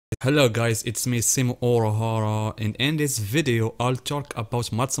Hello guys, it's me Simo Orohara, and in this video I'll talk about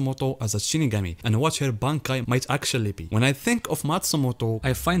Matsumoto as a shinigami and what her Bankai might actually be. When I think of Matsumoto,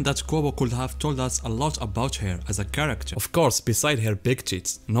 I find that Kobo could have told us a lot about her as a character. Of course, beside her big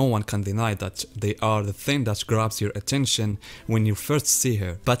cheats, no one can deny that they are the thing that grabs your attention when you first see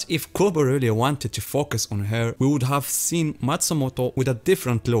her. But if Kobo really wanted to focus on her, we would have seen Matsumoto with a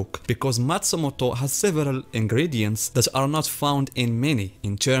different look, because Matsumoto has several ingredients that are not found in many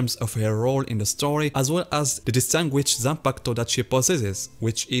in terms of her role in the story, as well as the distinguished Zanpakuto that she possesses,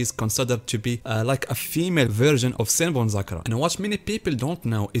 which is considered to be like a female version of Senbon Sakura. And what many people don't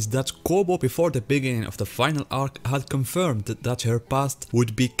know is that Kobo, before the beginning of the final arc, had confirmed that her past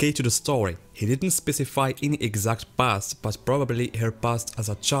would be key to the story. He didn't specify any exact past, but probably her past as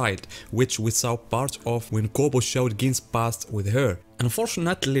a child, which we saw part of when Kobo showed Gin's past with her.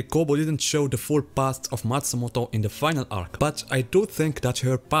 Unfortunately, Kobo didn't show the full past of Matsumoto in the final arc, but I do think that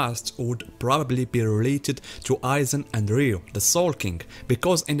her past would probably be related to Aizen and Ryo, the Soul King,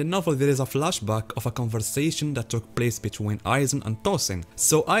 because in the novel there is a flashback of a conversation that took place between Aizen and Tosin.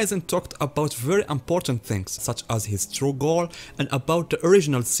 So Aizen talked about very important things, such as his true goal and about the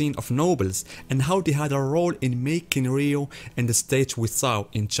original scene of nobles, and how they had a role in making Ryo in the stage we saw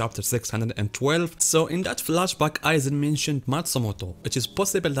in chapter 612. So in that flashback, Aizen mentioned Matsumoto. It is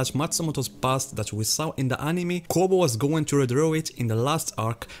possible that Matsumoto's past that we saw in the anime, Kobo was going to redraw it in the last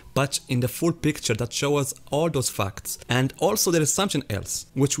arc, but in the full picture that shows all those facts. And also there is something else,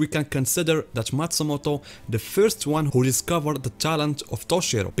 which we can consider that Matsumoto, the first one who discovered the talent of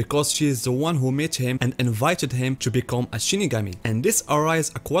Toshiro, because she is the one who met him and invited him to become a shinigami. And this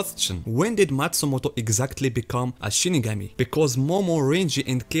arises a question: when did Matsumoto exactly become a shinigami? Because Momo, Renji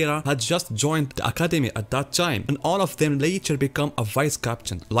and Kira had just joined the academy at that time, and all of them later become a vice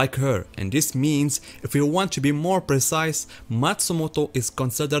captain like her. And this means, if we want to be more precise, Matsumoto is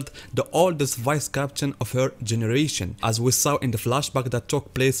considered the oldest vice captain of her generation, as we saw in the flashback that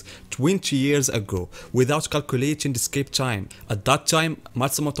took place 20 years ago, without calculating the escape time. At that time,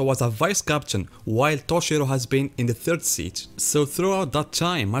 Matsumoto was a vice captain, while Toshiro has been in the third seat. So throughout that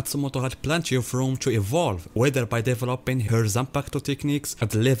time, Matsumoto had plenty of room to evolve, whether by developing her Zanpakuto techniques at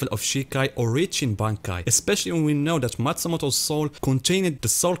the level of Shikai or reaching Bankai, especially when we know that Matsumoto's soul contained the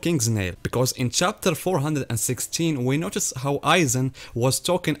Soul King's nail, because in chapter 416 we notice how Aizen was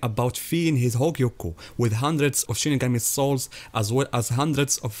talking about feeding his Hogyoku with hundreds of Shinigami souls, as well as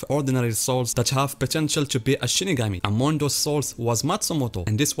hundreds of ordinary souls that have potential to be a Shinigami. Among those souls was Matsumoto,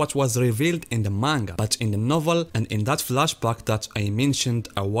 and this what was revealed in the manga. But in the novel and in that flashback that I mentioned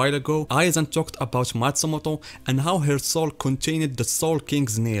a while ago, Aizen talked about Matsumoto and how her soul contained the Soul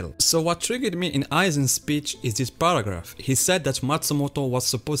King's nail. So what triggered me in Aizen's speech is this paragraph. He said that Matsumoto was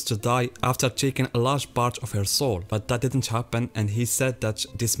supposed to die after taking a large part of her soul, but that didn't happen, and he said that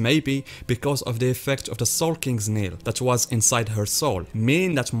this may be because of the effect of the Soul King's nail that was inside her soul,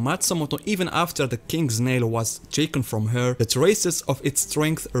 meaning that Matsumoto, even after the King's nail was taken from her, the traces of its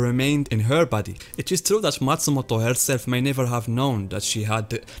strength remained in her body. It is true that Matsumoto herself may never have known that she had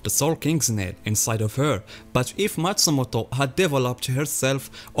the Soul King's nail inside of her, but if Matsumoto had developed herself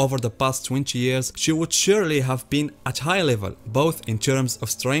over the past 20 years, she would surely have been at high level, both in terms of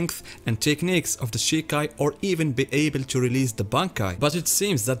strength and techniques of the Shikai, or even be able to release the Bankai. But it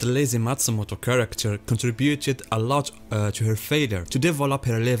seems that the lazy Matsumoto character contributed a lot to her failure to develop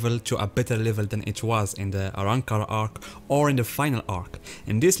her level to a better level than it was in the Arankara arc or in the final arc.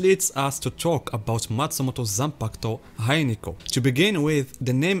 And this leads us to talk about Matsumoto's Zanpakuto, Hainiko. To begin with,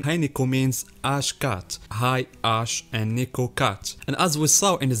 the name Hainiko means Ash Cat, Hai Ash and Niko Cat. And as we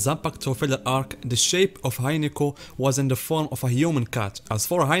saw in the Zanpakuto filler arc, the shape of Hainiko was in the form of a human cat. As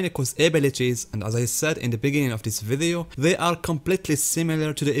for Hainiko's abilities, and as I said in the beginning of this video, they are completely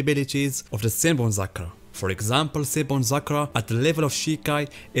similar to the abilities of the Senbon Sakura. For example, Senbon Sakura, at the level of Shikai,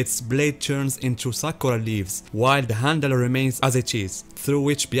 its blade turns into Sakura leaves, while the handle remains as it is, through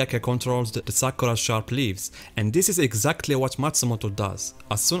which Byakuya controls the Sakura sharp leaves. And this is exactly what Matsumoto does.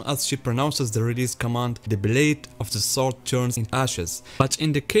 As soon as she pronounces the release command, the blade of the sword turns into ashes. But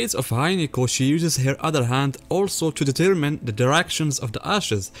in the case of Hainiko, she uses her other hand also to determine the directions of the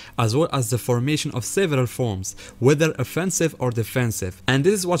ashes, as well as the formation of several forms, whether offensive or defensive. And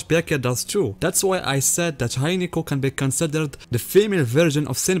this is what Byakuya does too. That's why I said said that Haineko can be considered the female version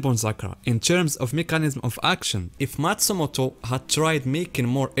of Senbon Sakura in terms of mechanism of action. If Matsumoto had tried making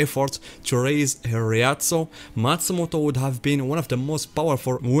more effort to raise her Ryatsu, Matsumoto would have been one of the most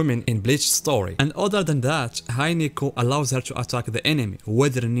powerful women in Bleach story. And other than that, Haineko allows her to attack the enemy,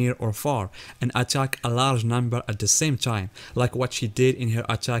 whether near or far, and attack a large number at the same time, like what she did in her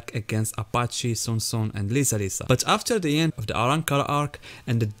attack against Apache, Sunsun, and Lisa Lisa. But after the end of the Arankara arc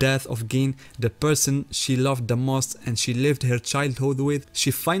and the death of Gin, the person she loved the most and she lived her childhood with,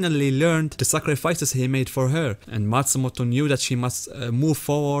 she finally learned the sacrifices he made for her, and Matsumoto knew that she must move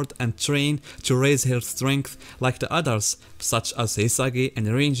forward and train to raise her strength like the others, such as Hisagi and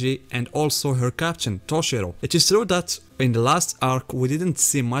Renji, and also her captain Toshiro. It is true that in the last arc we didn't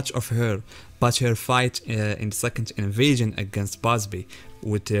see much of her, but her fight in the second invasion against Busby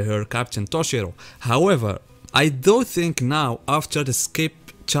with her captain Toshiro. However, I do think now, after the skip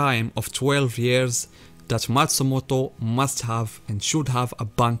time of 12 years, that Matsumoto must have and should have a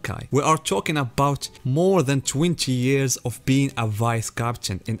Bankai. We are talking about more than 20 years of being a vice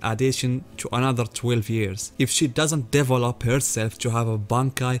captain in addition to another 12 years. If she doesn't develop herself to have a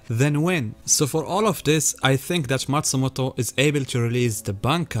Bankai, then when? So for all of this, I think that Matsumoto is able to release the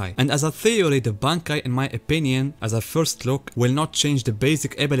Bankai. And as a theory, the Bankai, in my opinion, as a first look, will not change the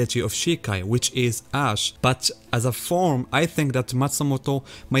basic ability of Shikai, which is Ash. But as a form, I think that Matsumoto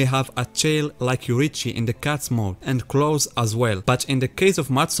may have a tail like Yurichi in the cat's mode, and claws as well. But in the case of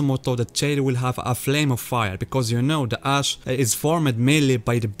Matsumoto, the tail will have a flame of fire, because you know the ash is formed mainly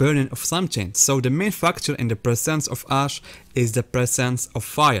by the burning of something. So the main factor in the presence of ash is the presence of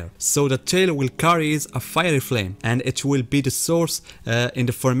fire. So the tail will carry a fiery flame, and it will be the source in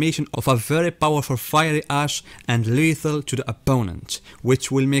the formation of a very powerful fiery ash and lethal to the opponent,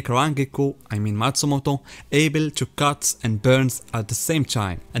 which will make Rangiku, I mean Matsumoto, able to cut and burns at the same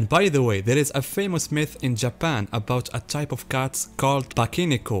time. And by the way, there is a famous myth in Japan about a type of cats called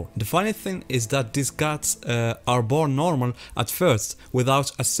Bakineko. The funny thing is that these cats are born normal at first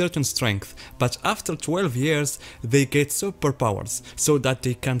without a certain strength, but after 12 years they get superpowers so that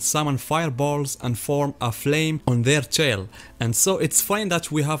they can summon fireballs and form a flame on their tail. And so it's fine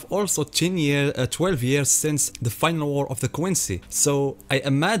that we have also 12 years since the final war of the Quincy. So I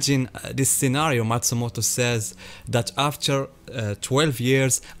imagine this scenario. Matsumoto says that after 12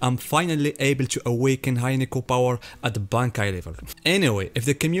 years I'm finally able to awaken Haineko power at the Bankai level. Anyway, if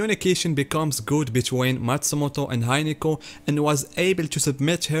the communication becomes good between Matsumoto and Haineko and was able to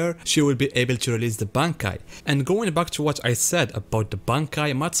submit her, she will be able to release the Bankai. And going back to what I said about the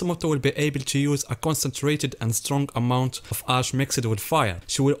Bankai, Matsumoto will be able to use a concentrated and strong amount of ash mixed with fire.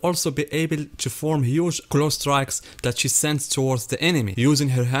 She will also be able to form huge claw strikes that she sends towards the enemy using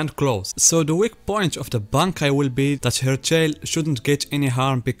her hand claws. So the weak point of the Bankai will be that her tail shouldn't get any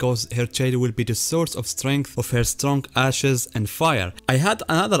harm, because her tail will be the source of strength of her strong ashes and fire. I had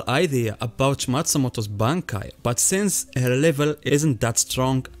another idea about Matsumoto's Bankai, but since her level isn't that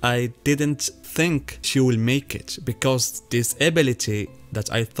strong, I didn't think she will make it, because this ability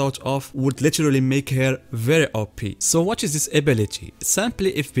that I thought of would literally make her very OP. So what is this ability?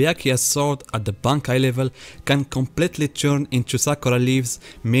 Simply, if Byakuya's sword at the Bankai level can completely turn into Sakura leaves,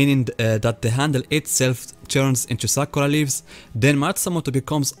 meaning that the handle itself turns into Sakura leaves, then Matsumoto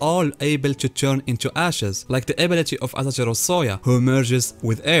becomes all able to turn into ashes, like the ability of Asashiro Soya, who merges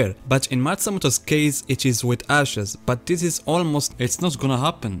with air. But in Matsumoto's case, it is with ashes. But this is almost, it's not gonna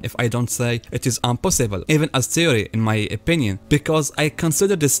happen if I don't say it is impossible, even as theory in my opinion, because I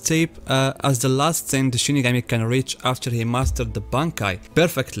consider this step as the last thing the Shinigami can reach after he mastered the Bankai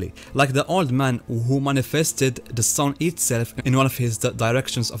perfectly, like the old man who manifested the sun itself in one of his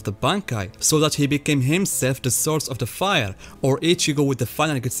directions of the Bankai, so that he became himself the source of the fire, or Ichigo with the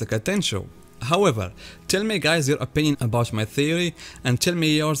final Getseka Tensho. However, tell me guys your opinion about my theory, and tell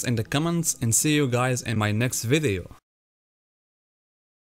me yours in the comments, and see you guys in my next video.